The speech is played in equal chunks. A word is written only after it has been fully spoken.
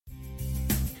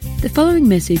The following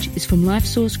message is from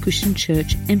LifeSource Christian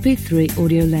Church MP3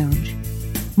 Audio Lounge.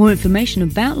 More information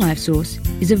about LifeSource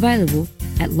is available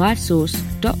at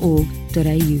lifesource.org.au.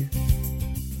 You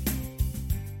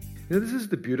know, this is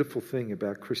the beautiful thing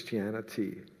about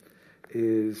Christianity,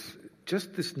 is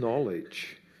just this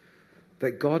knowledge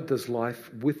that God does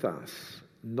life with us,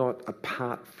 not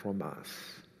apart from us.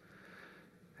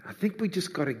 I think we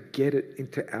just got to get it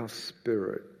into our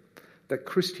spirit that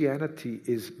Christianity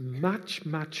is much,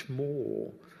 much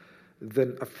more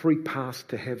than a free pass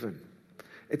to heaven.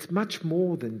 It's much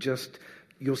more than just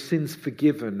your sins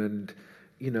forgiven and,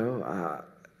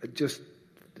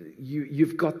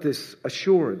 you've got this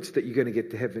assurance that you're going to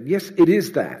get to heaven. Yes, it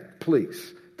is that.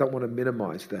 Please, don't want to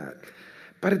minimize that.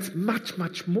 But it's much,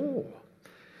 much more.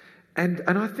 And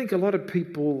I think a lot of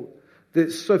people, they're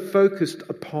so focused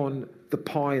upon the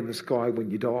pie in the sky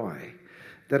when you die,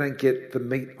 they don't get the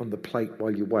meat on the plate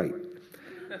while you wait.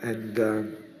 And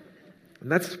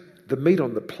that's the meat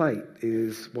on the plate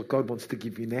is what God wants to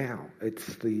give you now.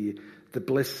 It's the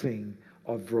blessing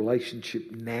of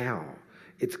relationship now.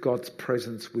 It's God's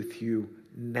presence with you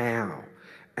now.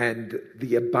 And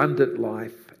the abundant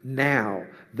life now.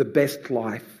 The best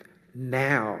life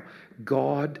now.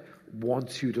 God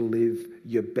wants you to live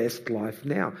your best life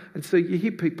now. And so you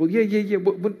hear people,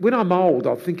 when I'm old,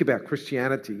 I'll think about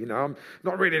Christianity. I'm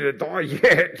not ready to die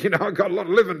yet. I've got a lot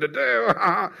of living to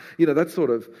do. That sort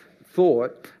of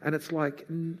thought. And it's like,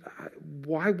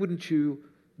 why wouldn't you,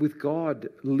 with God,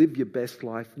 live your best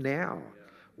life now?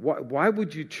 Why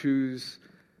would you choose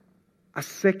a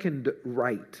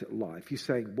second-rate life? You're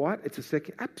saying, what? It's a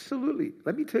second? Absolutely.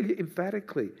 Let me tell you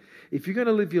emphatically, if you're going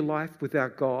to live your life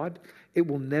without God, it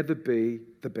will never be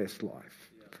the best life.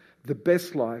 The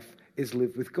best life is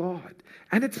lived with God.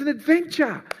 And it's an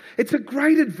adventure. It's a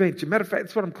great adventure. Matter of fact,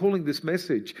 that's what I'm calling this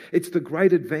message. It's the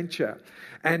great adventure.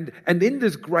 And in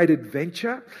this great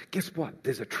adventure, guess what?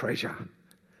 There's a treasure.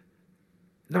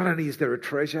 Not only is there a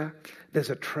treasure, there's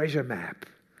a treasure map.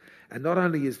 And not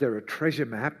only is there a treasure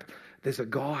map, there's a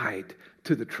guide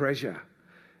to the treasure.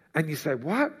 And you say,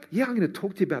 what? Yeah, I'm going to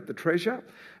talk to you about the treasure.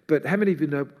 But how many of you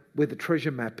know where the treasure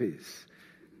map is?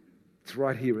 It's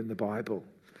right here in the Bible.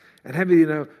 And how many of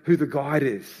you know who the guide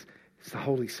is? It's the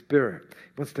Holy Spirit.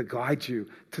 He wants to guide you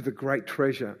to the great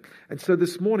treasure. And so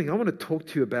this morning, I want to talk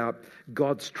to you about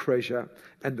God's treasure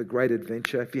and the great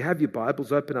adventure. If you have your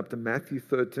Bibles, open up to Matthew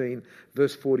 13,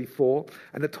 verse 44.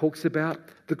 And it talks about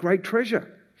the great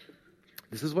treasure.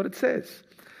 This is what it says.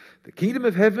 The kingdom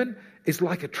of heaven is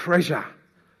like a treasure.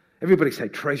 Everybody say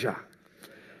treasure.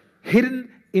 Hidden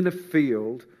in a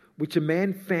field, which a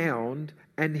man found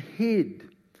and hid.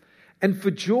 And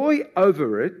for joy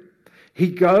over it, he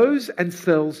goes and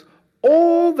sells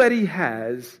all that he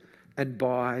has and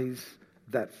buys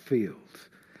that field.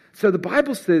 So the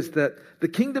Bible says that the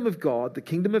kingdom of God, the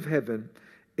kingdom of heaven,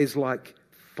 is like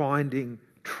finding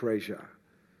treasure.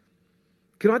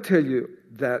 Can I tell you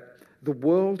that the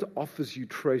world offers you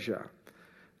treasure,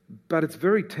 but it's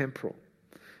very temporal.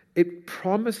 It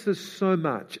promises so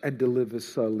much and delivers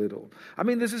so little. I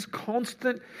mean, there's this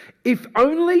constant, if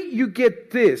only you get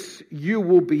this, you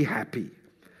will be happy.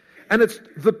 And it's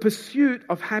the pursuit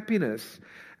of happiness.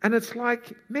 And it's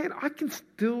like, man, I can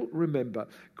still remember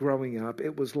growing up.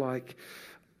 It was like,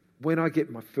 when I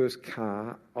get my first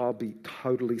car, I'll be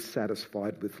totally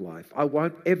satisfied with life. I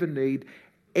won't ever need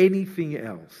anything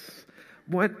else.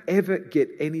 Won't ever get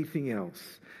anything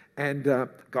else. And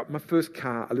got my first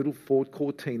car, a little Ford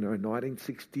Cortina, a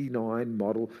 1969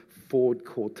 model Ford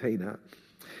Cortina.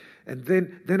 And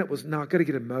then it was, no, I've got to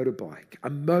get a motorbike. A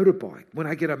motorbike. When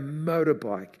I get a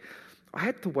motorbike, I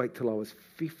had to wait till I was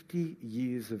 50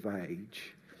 years of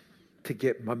age to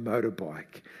get my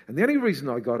motorbike. And the only reason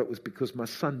I got it was because my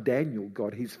son Daniel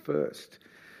got his first.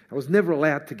 I was never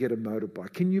allowed to get a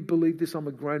motorbike. Can you believe this? I'm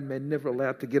a grown man, never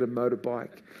allowed to get a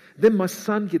motorbike. Then my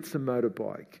son gets a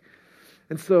motorbike.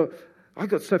 And so I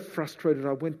got so frustrated,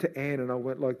 I went to Anne and I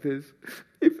went like this,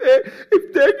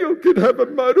 if Daniel can have a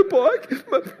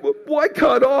motorbike, why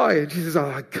can't I? And she says,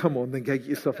 oh, come on, then go get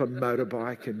yourself a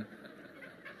motorbike. And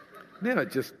now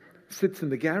it just sits in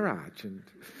the garage and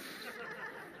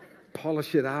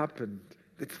polish it up and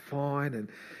it's fine. And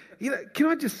can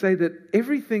I just say that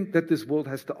everything that this world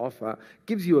has to offer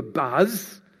gives you a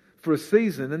buzz for a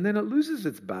season, and then it loses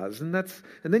its buzz, and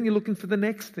then you're looking for the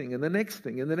next thing, and the next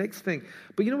thing, and the next thing.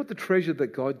 But you know what the treasure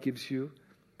that God gives you?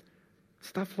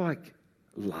 Stuff like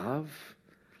love,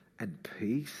 and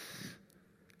peace,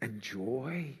 and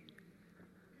joy,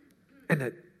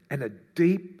 and a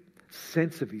deep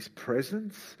sense of His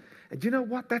presence. And you know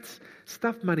what? That's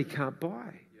stuff money can't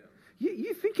buy.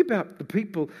 You think about the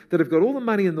people that have got all the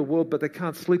money in the world, but they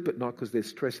can't sleep at night because they're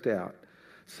stressed out.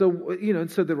 So,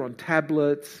 and so they're on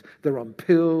tablets, they're on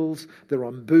pills, they're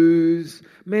on booze.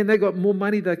 Man, they got more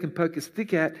money they can poke a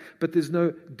stick at, but there's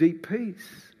no deep peace.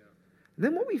 And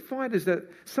then what we find is that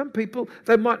some people,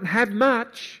 they mightn't have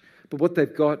much, but what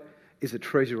they've got is a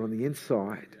treasure on the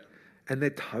inside. And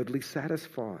they're totally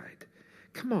satisfied.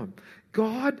 Come on.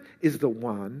 God is the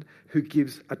one who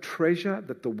gives a treasure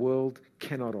that the world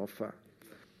cannot offer.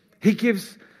 He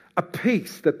gives a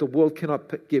peace that the world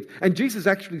cannot give. And Jesus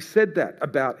actually said that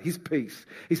about his peace.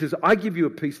 He says, I give you a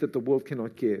peace that the world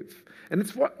cannot give. And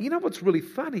it's what's really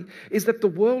funny is that the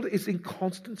world is in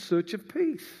constant search of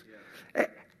peace. Yeah.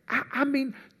 I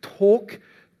mean, talk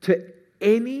to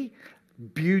any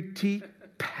beauty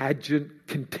pageant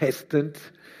contestant.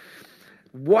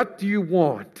 What do you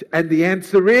want? And the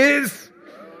answer is...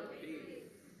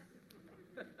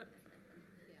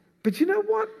 But you know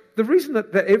what? The reason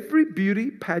that every beauty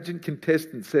pageant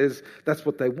contestant says that's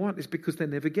what they want is because they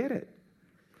never get it.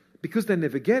 Because they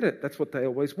never get it, that's what they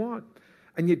always want.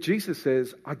 And yet Jesus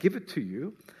says, I give it to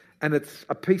you, and it's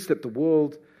a peace that the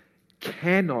world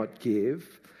cannot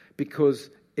give because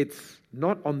it's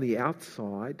not on the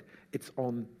outside, it's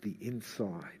on the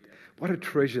inside. What a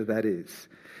treasure that is.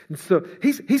 And so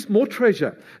he's more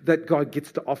treasure that God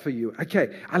gets to offer you.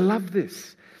 Okay, I love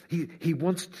this. He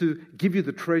wants to give you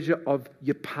the treasure of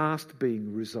your past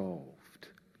being resolved.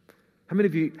 How many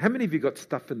of you got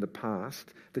stuff in the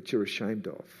past that you're ashamed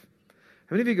of?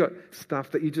 How many of you got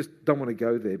stuff that you just don't want to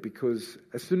go there because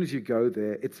as soon as you go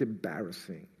there, it's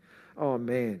embarrassing? Oh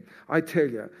man, I tell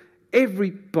you,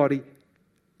 everybody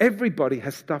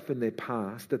has stuff in their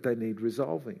past that they need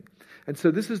resolving. And so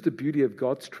this is the beauty of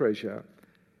God's treasure.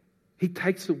 He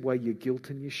takes away your guilt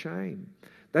and your shame.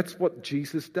 That's what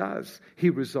Jesus does. He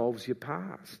resolves your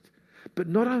past. But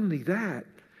not only that,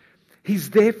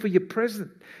 he's there for your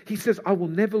present. He says, I will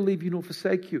never leave you nor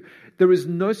forsake you. There is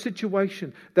no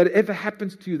situation that ever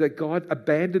happens to you that God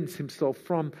abandons himself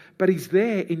from, but he's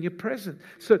there in your present.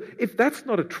 So if that's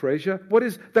not a treasure, what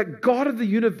is that? God of the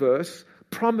universe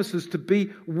promises to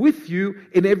be with you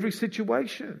in every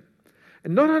situation.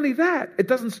 And not only that, it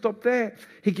doesn't stop there.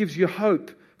 He gives you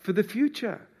hope for the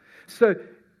future. So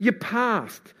your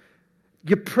past,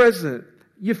 your present,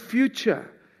 your future.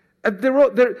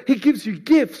 He gives you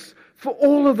gifts for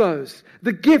all of those.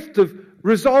 The gift of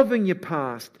resolving your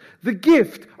past. The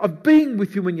gift of being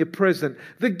with you in your present.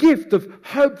 The gift of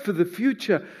hope for the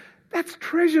future. That's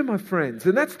treasure, my friends.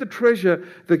 And that's the treasure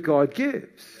that God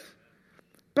gives.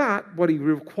 But what he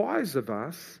requires of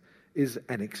us is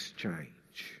an exchange.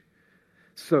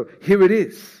 So here it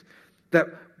is. That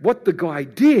what the guy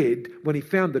did when he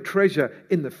found the treasure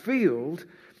in the field,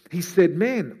 he said,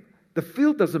 man, the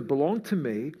field doesn't belong to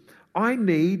me. I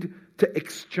need to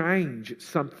exchange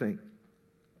something.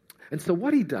 And so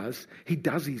what he does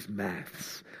his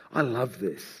maths. I love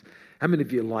this. How many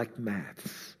of you like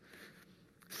maths?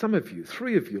 Some of you,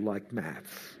 3 of you like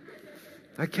maths.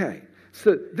 Okay,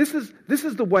 so this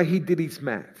is the way he did his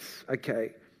maths.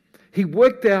 Okay, he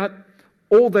worked out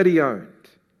all that he owned.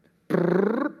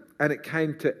 And it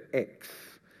came to X.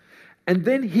 And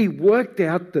then he worked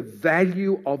out the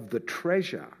value of the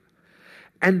treasure.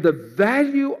 And the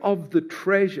value of the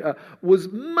treasure was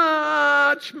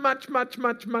much, much, much,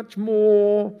 much, much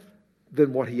more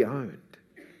than what he owned.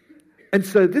 And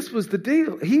so this was the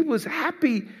deal. He was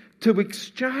happy to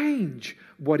exchange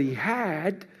what he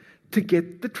had to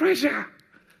get the treasure.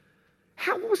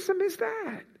 How awesome is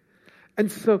that?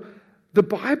 And so the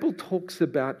Bible talks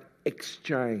about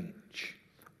exchange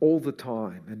all the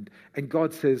time. And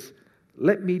God says,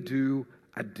 let me do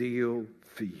a deal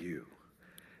for you.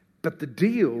 But the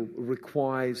deal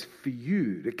requires for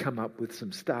you to come up with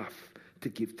some stuff to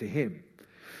give to him.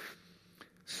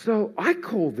 So I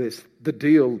call this the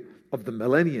deal of the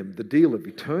millennium, the deal of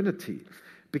eternity.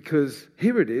 Because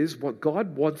here it is, what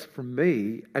God wants from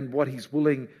me and what he's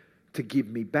willing to give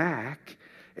me back.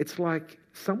 It's like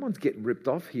someone's getting ripped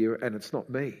off here and it's not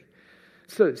me.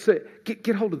 So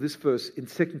get hold of this verse in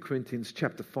 2 Corinthians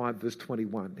chapter 5, verse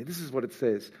 21. And this is what it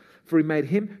says. For he made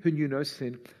him who knew no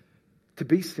sin to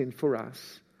be sin for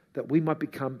us, that we might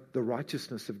become the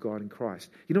righteousness of God in Christ.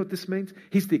 You know what this means?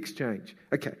 Here's the exchange.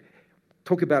 Okay,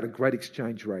 talk about a great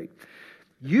exchange rate.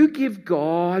 You give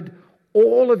God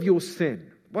all of your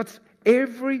sin. What's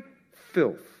every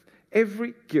filth,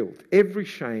 every guilt, every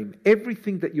shame,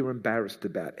 everything that you're embarrassed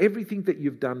about, everything that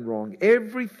you've done wrong,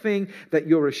 everything that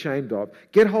you're ashamed of.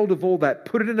 Get hold of all that,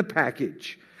 put it in a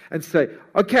package and say,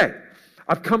 okay,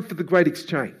 I've come for the great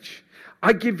exchange.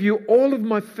 I give you all of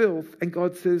my filth. And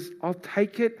God says, I'll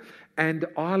take it and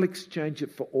I'll exchange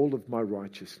it for all of my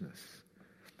righteousness.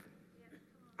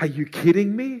 Are you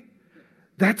kidding me?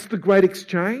 That's the great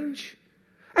exchange?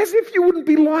 As if you wouldn't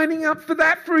be lining up for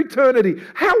that for eternity.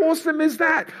 How awesome is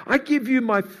that? I give you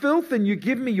my filth and you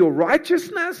give me your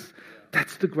righteousness.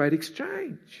 That's the great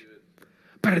exchange.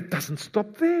 But it doesn't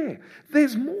stop there.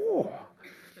 There's more.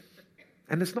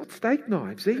 And it's not steak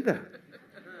knives either.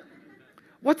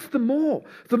 What's the more?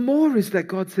 The more is that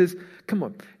God says, come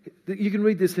on, you can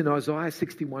read this in Isaiah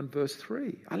 61 verse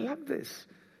 3. I love this.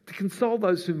 To console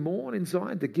those who mourn in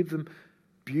Zion, to give them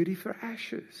beauty for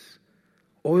ashes,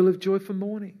 oil of joy for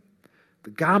mourning,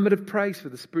 the garment of praise for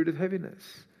the spirit of heaviness.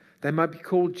 They might be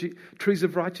called trees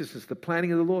of righteousness, the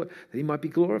planting of the Lord, that he might be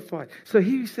glorified. So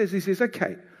he says,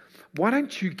 okay, why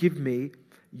don't you give me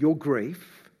your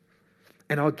grief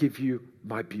and I'll give you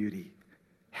my beauty?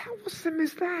 How awesome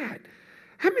is that?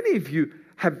 How many of you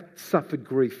have suffered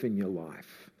grief in your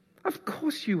life? Of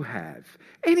course you have.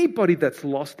 Anybody that's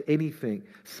lost anything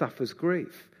suffers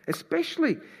grief,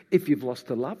 especially if you've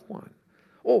lost a loved one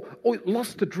or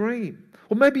lost a dream,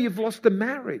 or maybe you've lost a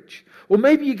marriage, or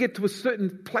maybe you get to a certain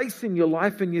place in your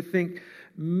life and you think,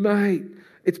 mate,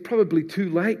 it's probably too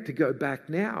late to go back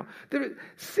now.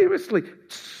 Seriously,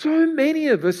 so many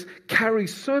of us carry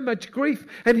so much grief,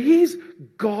 and here's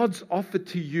God's offer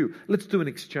to you. Let's do an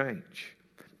exchange.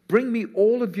 Bring me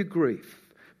all of your grief.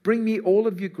 Bring me all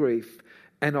of your grief,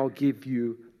 and I'll give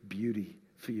you beauty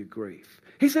for your grief.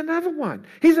 Here's another one.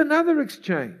 Here's another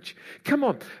exchange. Come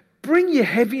on, bring your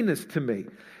heaviness to me.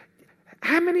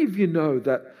 How many of you know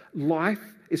that life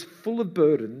is full of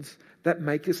burdens that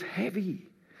make us heavy?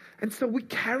 And so we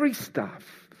carry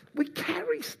stuff. We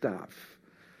carry stuff.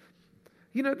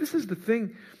 You know, this is the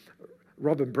thing,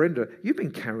 Rob and Brenda, you've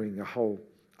been carrying a whole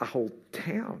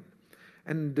town.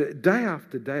 And day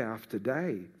after day after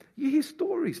day, you hear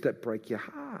stories that break your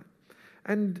heart.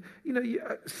 And, you know,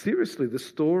 seriously, the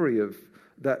story of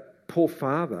that poor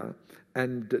father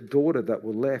and daughter that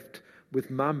were left with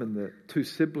mum and the two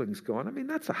siblings gone. I mean,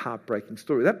 that's a heartbreaking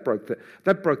story. That broke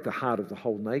the heart of the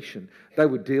whole nation. They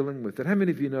were dealing with it. How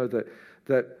many of you know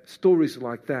that stories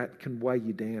like that can weigh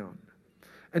you down?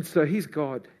 And so he's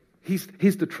God. He's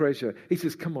the treasure. He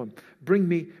says, come on, bring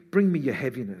me your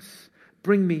heaviness.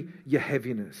 Bring me your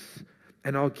heaviness,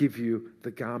 and I'll give you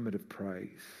the garment of praise.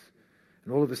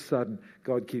 And all of a sudden,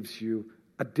 God gives you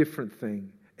a different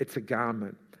thing. It's a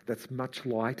garment that's much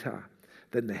lighter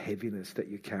than the heaviness that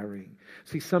you're carrying.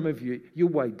 See, some of you, you're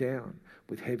weighed down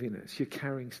with heaviness. You're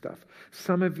carrying stuff.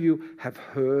 Some of you have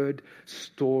heard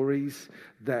stories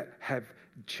that have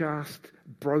just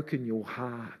broken your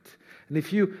heart. And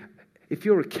if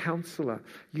you're a counselor,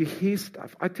 you hear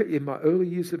stuff. I tell you, in my early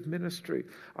years of ministry,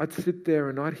 I'd sit there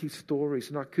and I'd hear stories,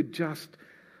 and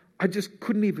I just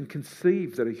couldn't even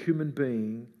conceive that a human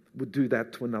being would do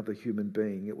that to another human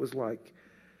being. It was like,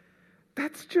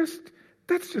 that's just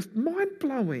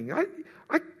mind-blowing.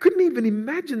 I couldn't even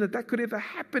imagine that could ever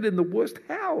happen in the worst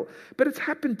hell. But it's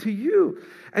happened to you.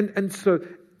 And so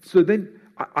then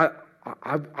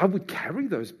I would carry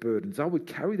those burdens. I would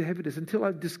carry the heaviness until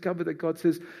I discovered that God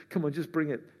says, come on, just bring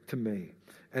it to me,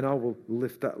 and I will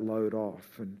lift that load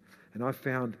off. And I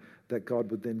found that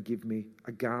God would then give me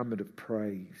a garment of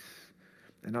praise,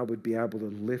 and I would be able to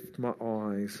lift my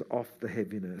eyes off the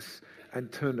heaviness and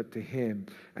turn it to him,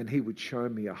 and he would show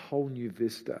me a whole new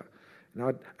vista.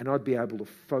 And I'd be able to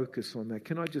focus on that.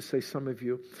 Can I just say, some of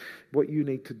you, what you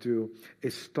need to do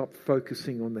is stop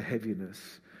focusing on the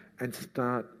heaviness and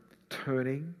start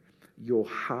turning your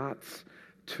hearts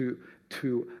to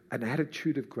an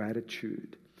attitude of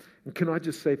gratitude. And can I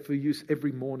just say, for you,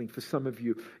 every morning, for some of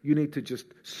you, you need to just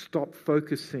stop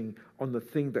focusing on the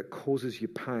thing that causes you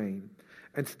pain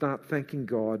and start thanking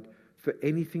God for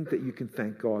anything that you can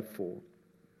thank God for.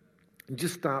 And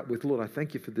just start with, Lord, I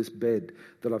thank you for this bed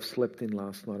that I've slept in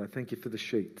last night. I thank you for the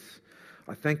sheets.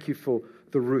 I thank you for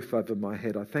the roof over my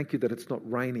head. I thank you that it's not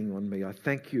raining on me. I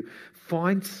thank you.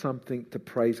 Find something to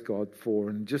praise God for,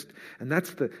 and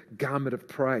that's the garment of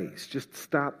praise. Just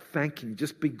start thanking.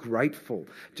 Just be grateful.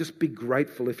 Just be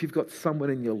grateful. If you've got someone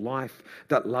in your life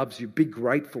that loves you, be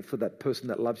grateful for that person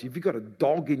that loves you. If you've got a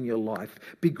dog in your life,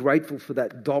 be grateful for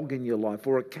that dog in your life,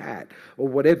 or a cat, or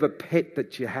whatever pet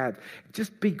that you have.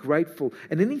 Just be grateful.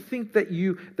 And anything that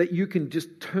you can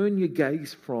just turn your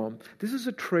gaze from, this is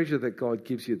a treasure that God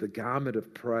gives you, the garment of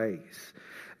praise.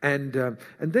 And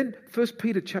then 1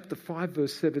 Peter chapter 5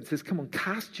 verse 7 says, come on,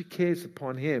 cast your cares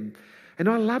upon him. And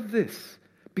I love this,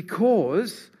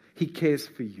 because he cares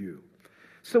for you.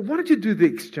 So why don't you do the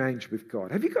exchange with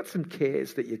God? Have you got some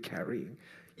cares that you're carrying?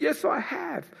 Yes, I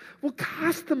have. Well,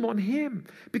 cast them on him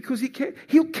because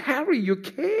he'll carry your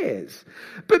cares.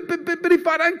 But if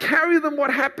I don't carry them,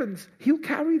 what happens? He'll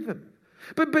carry them.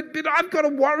 But I've got to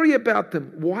worry about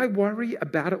them. Why worry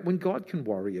about it when God can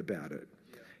worry about it?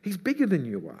 He's bigger than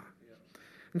you are.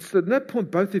 And so at no point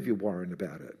both of you worrying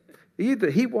about it. Either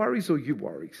he worries or you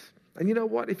worries. And you know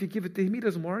what? If you give it to him, he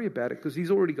doesn't worry about it because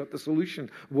he's already got the solution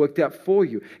worked out for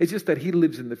you. It's just that he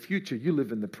lives in the future. You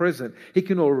live in the present. He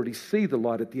can already see the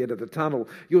light at the end of the tunnel.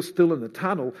 You're still in the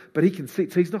tunnel, but he can see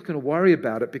it. So he's not going to worry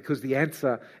about it because the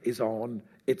answer is on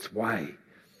its way.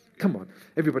 Come on.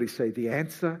 Everybody say, the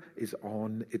answer is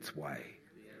on its way.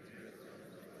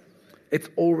 It's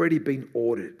already been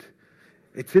ordered.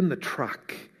 It's in the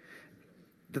truck.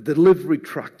 The delivery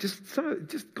truck just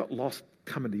got lost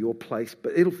coming to your place,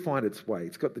 but it'll find its way.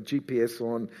 It's got the GPS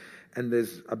on, and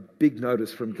there's a big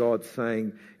notice from God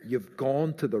saying, you've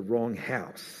gone to the wrong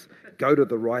house. Go to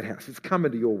the right house. It's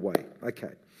coming to your way.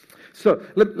 Okay. So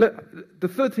the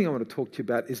third thing I want to talk to you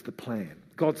about is the plan.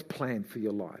 God's plan for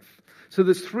your life. So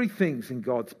there's three things in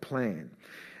God's plan.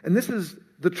 And this is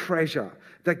the treasure,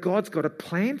 that God's got a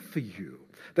plan for you.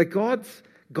 That God's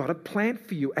got a plan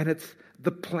for you, and it's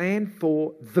the plan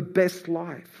for the best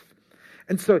life.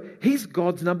 And so he's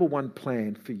God's number one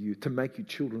plan for you, to make you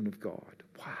children of God.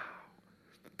 Wow.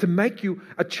 To make you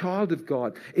a child of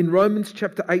God. In Romans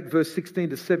chapter 8, verse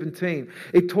 16 to 17,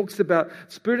 it talks about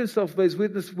Spirit himself bears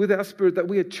witness with our spirit that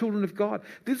we are children of God.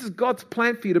 This is God's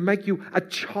plan for you, to make you a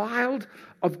child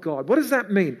of God. What does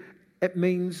that mean? It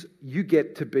means you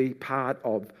get to be part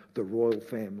of the royal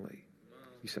family.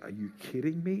 You say, are you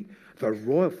kidding me? The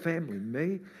royal family,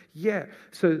 me? Yeah.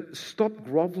 So stop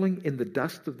groveling in the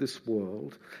dust of this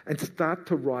world and start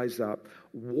to rise up.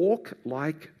 Walk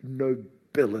like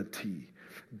nobility.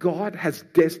 God has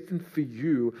destined for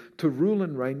you to rule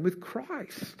and reign with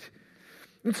Christ.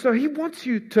 And so he wants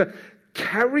you to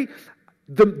carry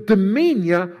the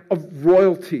demeanor of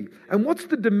royalty. And what's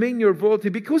the demeanor of royalty?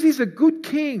 Because he's a good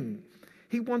king,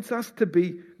 he wants us to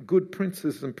be good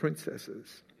princes and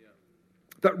princesses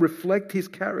that reflect his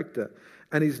character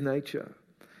and his nature.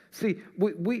 See,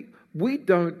 we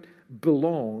don't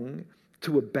belong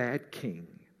to a bad king.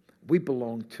 We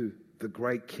belong to the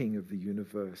great king of the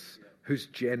universe, who's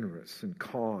generous and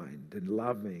kind and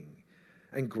loving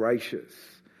and gracious.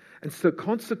 And so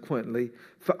consequently,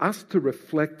 for us to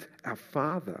reflect our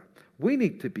Father, we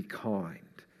need to be kind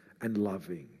and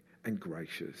loving and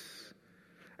gracious.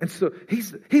 And so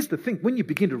here's the thing. When you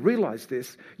begin to realize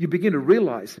this, you begin to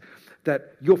realize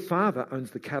that your Father owns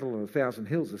the cattle on 1,000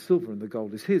 hills. The silver and the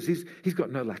gold is his. He's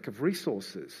got no lack of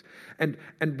resources. And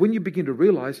when you begin to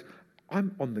realize,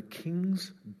 I'm on the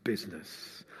king's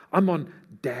business. I'm on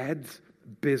Dad's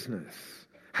business.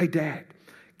 Hey, Dad,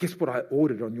 guess what I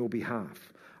ordered on your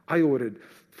behalf? I ordered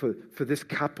for this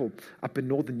couple up in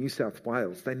northern New South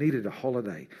Wales. They needed a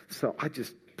holiday. So I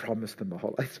just promised them a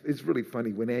holiday. It's really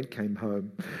funny. When Anne came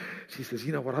home, she says,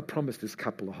 you know what? I promised this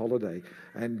couple a holiday.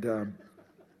 And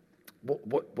what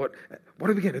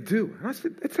are we going to do? And I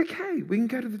said, it's okay. We can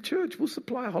go to the church. We'll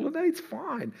supply a holiday. It's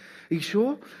fine. Are you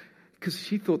sure? Because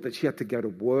she thought that she had to go to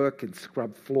work and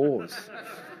scrub floors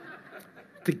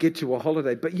to get you a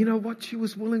holiday. But you know what? She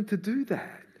was willing to do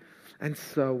that. And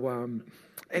so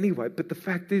anyway, but the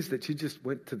fact is that she just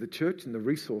went to the church and the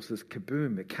resources,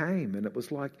 kaboom, it came. And it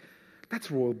was like, that's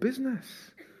royal business.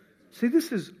 See,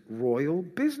 this is royal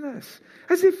business.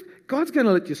 As if God's going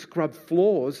to let you scrub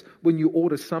floors when you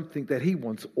order something that he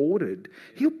wants ordered.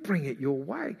 He'll bring it your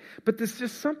way. But there's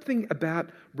just something about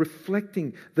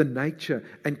reflecting the nature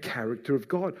and character of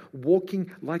God, walking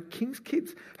like king's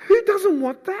kids. Who doesn't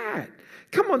want that?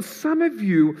 Come on, some of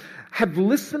you have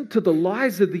listened to the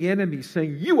lies of the enemy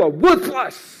saying, you are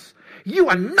worthless. You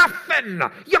are nothing.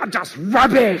 You're just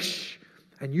rubbish.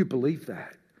 And you believe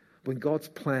that. When God's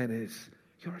plan is,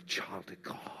 you're a child of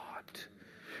God.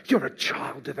 You're a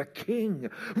child of a king.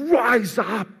 Rise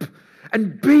up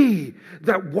and be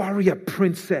that warrior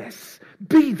princess.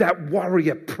 Be that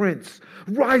warrior prince.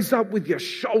 Rise up with your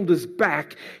shoulders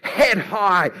back, head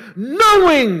high,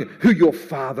 knowing who your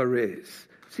Father is.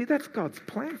 See, that's God's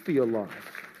plan for your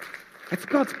life. That's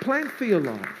God's plan for your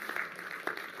life.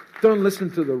 Don't listen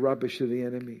to the rubbish of the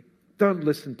enemy. Don't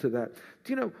listen to that.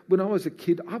 Do you know, when I was a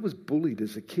kid, I was bullied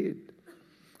as a kid.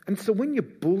 And so when you're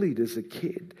bullied as a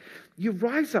kid, you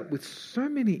rise up with so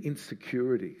many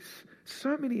insecurities,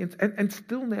 and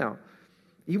still now,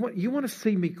 you want to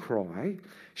see me cry?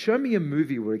 Show me a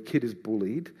movie where a kid is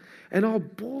bullied, and I'll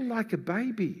bawl like a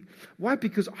baby. Why?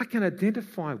 Because I can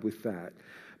identify with that.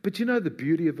 But you know the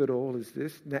beauty of it all is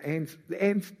this. Now, Anne's,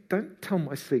 don't tell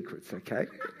my secrets, okay?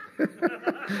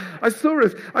 I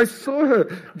saw her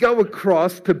go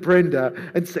across to Brenda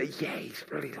and say, yeah, he's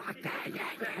really like that,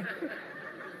 yeah.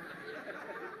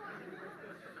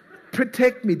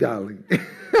 Protect me, darling.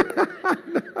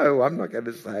 No, I'm not going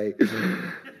to say.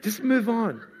 Just move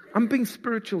on. I'm being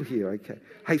spiritual here, okay?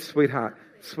 Hey, sweetheart,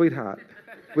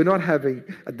 we're not having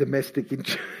a domestic in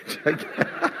church, okay?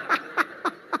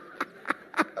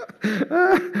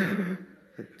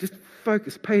 Just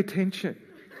focus, pay attention.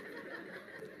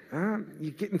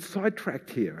 You're getting sidetracked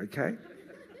here, okay?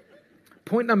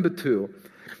 Point number 2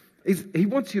 is he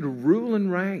wants you to rule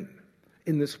and reign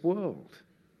in this world.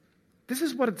 This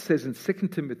is what it says in 2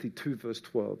 Timothy 2 verse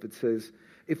 12. It says,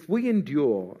 if we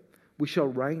endure, we shall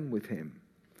reign with him.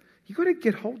 You've got to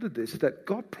get hold of this, that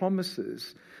God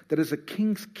promises that as a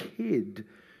king's kid,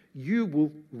 you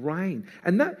will reign.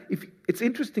 And that, if it's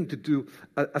interesting to do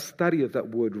a study of that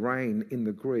word reign in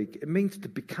the Greek. It means to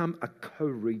become a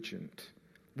co-regent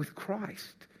with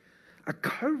Christ. A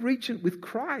co-regent with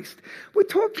Christ. We're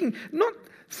talking not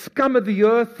scum of the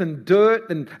earth and dirt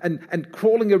and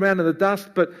crawling around in the dust,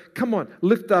 but come on,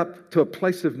 lift up to a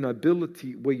place of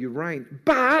nobility where you reign.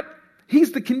 But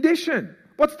here's the condition.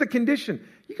 What's the condition?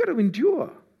 You've got to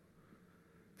endure.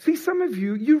 See, some of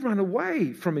you run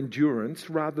away from endurance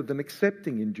rather than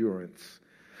accepting endurance.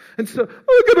 And so,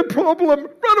 I've got a problem,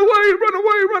 run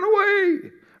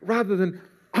away. Rather than,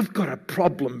 I've got a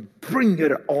problem, bring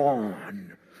it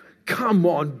on. Come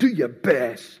on, do your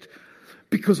best.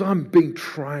 Because I'm being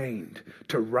trained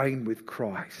to reign with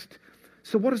Christ.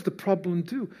 So what does the problem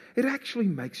do? It actually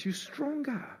makes you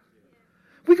stronger.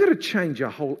 We've got to change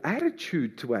our whole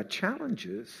attitude to our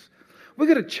challenges. We've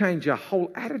got to change our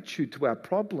whole attitude to our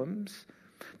problems.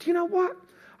 Do you know what?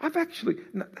 I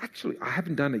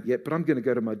haven't done it yet, but I'm going to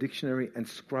go to my dictionary and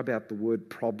scrub out the word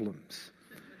problems.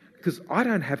 Because I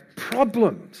don't have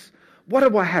problems. What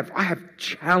do I have? I have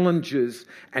challenges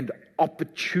and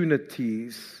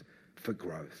opportunities for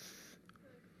growth.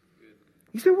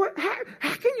 You say, what?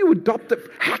 How can you adopt it?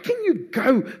 How can you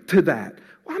go to that?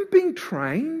 Well, I'm being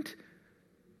trained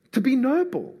to be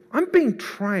noble. I'm being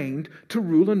trained to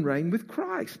rule and reign with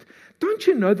Christ. Don't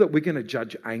you know that we're going to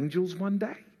judge angels one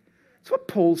day? That's what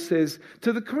Paul says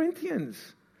to the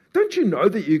Corinthians. Don't you know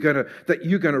that you're going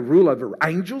to rule over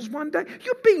angels one day?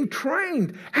 You're being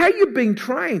trained. How are you being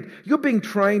trained? You're being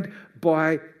trained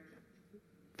by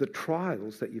the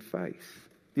trials that you face.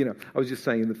 You know, I was just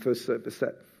saying in the first service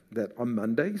that on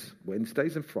Mondays,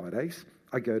 Wednesdays and Fridays,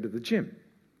 I go to the gym.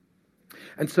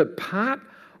 And so part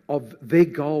of their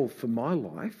goal for my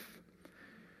life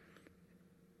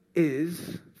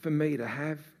is for me to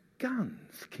have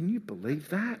guns. Can you believe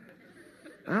that?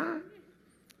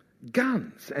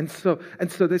 Guns. And so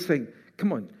they're saying,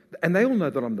 come on. And they all know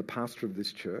that I'm the pastor of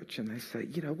this church. And they say,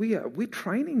 you know, we're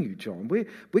training you, John. We're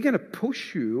going to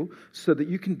push you so that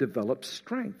you can develop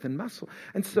strength and muscle.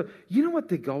 And so, you know what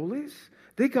their goal is?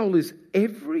 Their goal is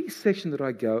every session that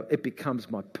I go, it becomes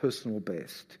my personal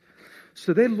best.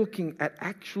 So they're looking at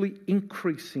actually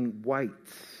increasing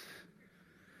weights.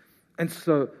 And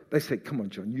so they say, come on,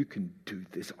 John, you can do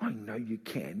this. I know you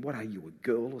can. What are you, a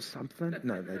girl or something?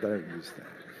 No, they don't use that.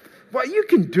 Well, you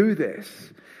can do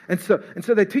this. And so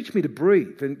they teach me to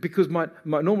breathe. And because my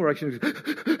normal reaction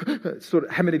is sort of,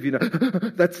 how many of you know,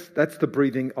 that's the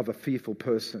breathing of a fearful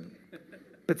person.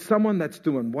 But someone that's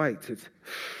doing weights, it's...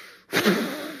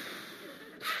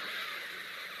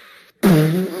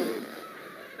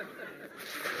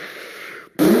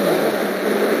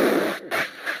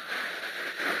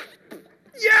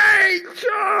 Yay,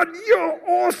 John, you're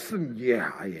awesome.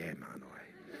 Yeah, I am, aren't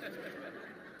I?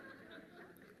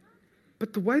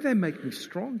 But the way they make me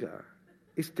stronger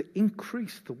is to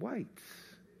increase the weights.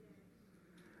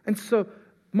 And so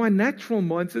my natural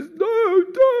mind says, no,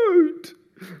 don't.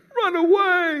 Run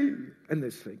away. And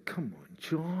they say, come on,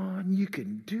 John, you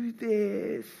can do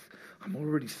this. I'm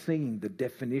already seeing the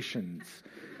definitions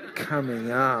coming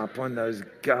up on those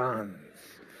guns.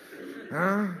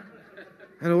 Huh?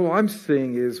 And all I'm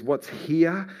seeing is what's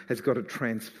here has got to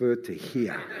transfer to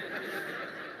here.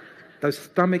 Those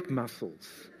stomach muscles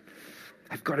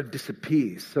have got to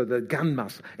disappear, so the gun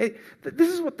muscle. This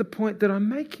is what the point that I'm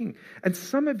making. And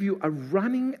some of you are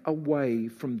running away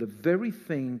from the very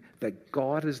thing that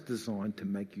God has designed to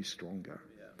make you stronger.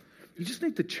 You just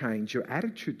need to change your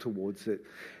attitude towards it.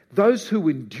 Those who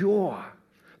endure,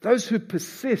 those who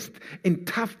persist in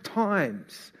tough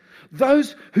times,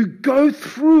 Those who go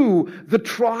through the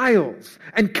trials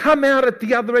and come out at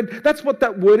the other end. That's what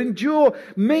that word endure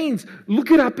means.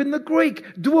 Look it up in the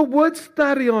Greek. Do a word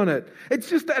study on it. It's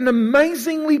just an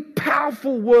amazingly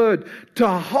powerful word. To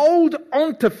hold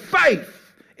on to faith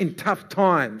in tough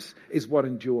times is what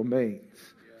endure means.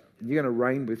 And you're going to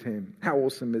reign with him. How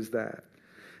awesome is that?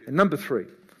 And number 3,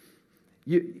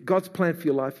 God's plan for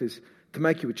your life is to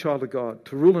make you a child of God,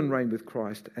 to rule and reign with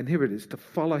Christ. And here it is, to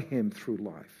follow him through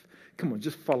life. Come on,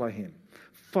 just follow him.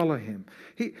 Follow him.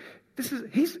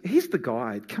 He's the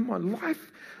guide. Come on,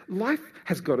 life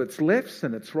has got its lefts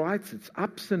and its rights, its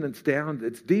ups and its downs,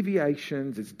 its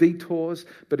deviations, its detours.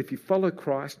 But if you follow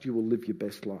Christ, you will live your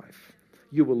best life.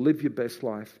 You will live your best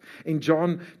life. In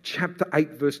John chapter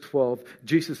 8, verse 12,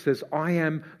 Jesus says, I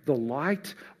am the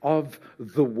light of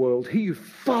the world. He who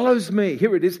follows me,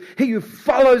 here it is, he who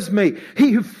follows me,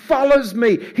 he who follows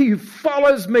me, he who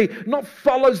follows me, not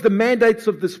follows the mandates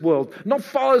of this world, not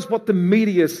follows what the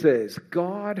media says.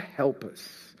 God help us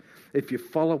if you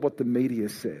follow what the media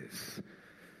says.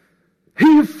 He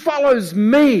who follows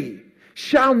me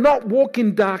shall not walk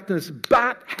in darkness,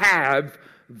 but have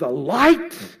the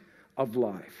light of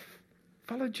life.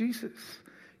 Follow Jesus.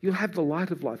 You'll have the light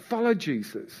of life. Follow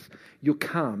Jesus. You'll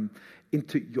come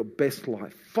into your best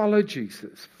life. Follow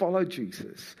Jesus. Follow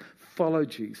Jesus. Follow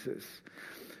Jesus.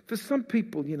 For some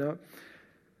people,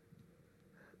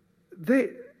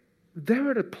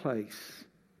 they're at a place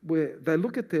where they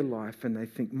look at their life and they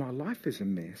think, my life is a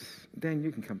mess. Dan,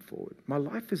 you can come forward. My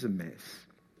life is a mess.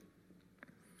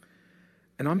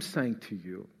 And I'm saying to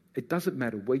you, it doesn't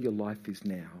matter where your life is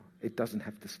now. It doesn't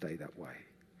have to stay that way.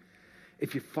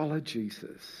 If you follow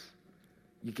Jesus,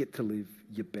 you get to live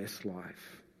your best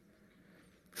life.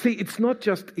 See, it's not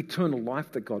just eternal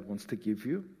life that God wants to give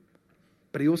you,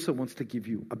 but he also wants to give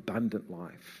you abundant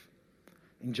life.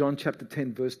 In John chapter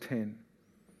 10, verse 10,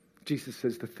 Jesus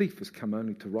says, the thief has come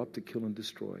only to rob, to kill and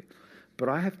destroy. But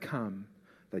I have come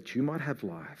that you might have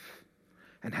life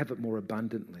and have it more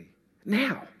abundantly.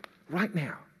 Now, right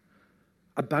now.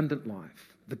 Abundant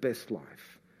life, the best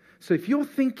life. So if you're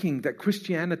thinking that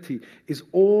Christianity is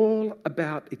all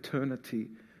about eternity,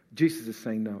 Jesus is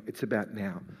saying, no, it's about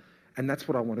now. And that's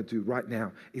what I want to do right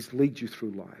now, is lead you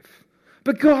through life.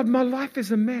 But God, my life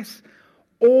is a mess.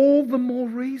 All the more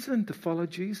reason to follow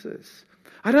Jesus.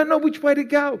 I don't know which way to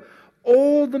go.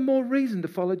 All the more reason to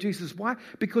follow Jesus. Why?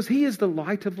 Because he is the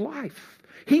light of life.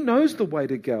 He knows the way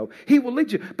to go. He will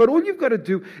lead you. But all you've got to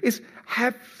do is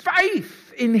have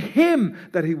faith in him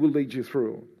that he will lead you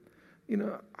through.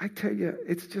 I tell you,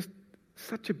 it's just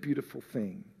such a beautiful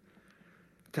thing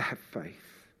to have faith.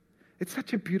 It's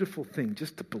such a beautiful thing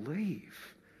just to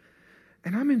believe.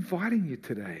 And I'm inviting you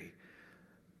today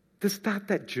to start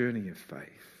that journey of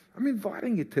faith. I'm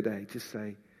inviting you today to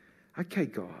say, okay,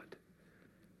 God,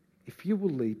 if you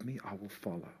will lead me, I will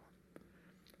follow.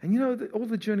 And all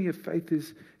the journey of faith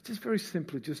is just very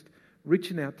simply just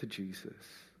reaching out to Jesus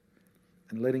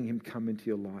and letting him come into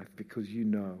your life, because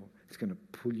it's going to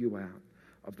pull you out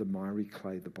of the miry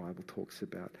clay the Bible talks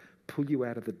about, pull you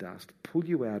out of the dust, pull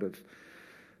you out of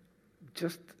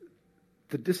just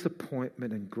the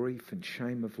disappointment and grief and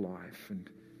shame of life, and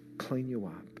clean you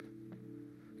up,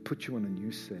 put you in a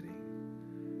new setting,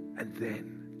 and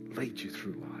then lead you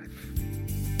through life.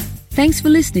 Thanks for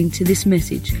listening to this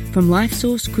message from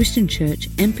LifeSource Christian Church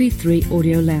MP3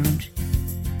 Audio Lounge.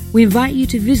 We invite you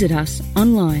to visit us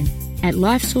online at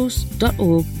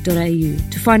lifesource.org.au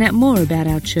to find out more about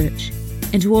our church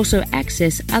and to also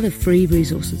access other free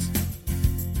resources.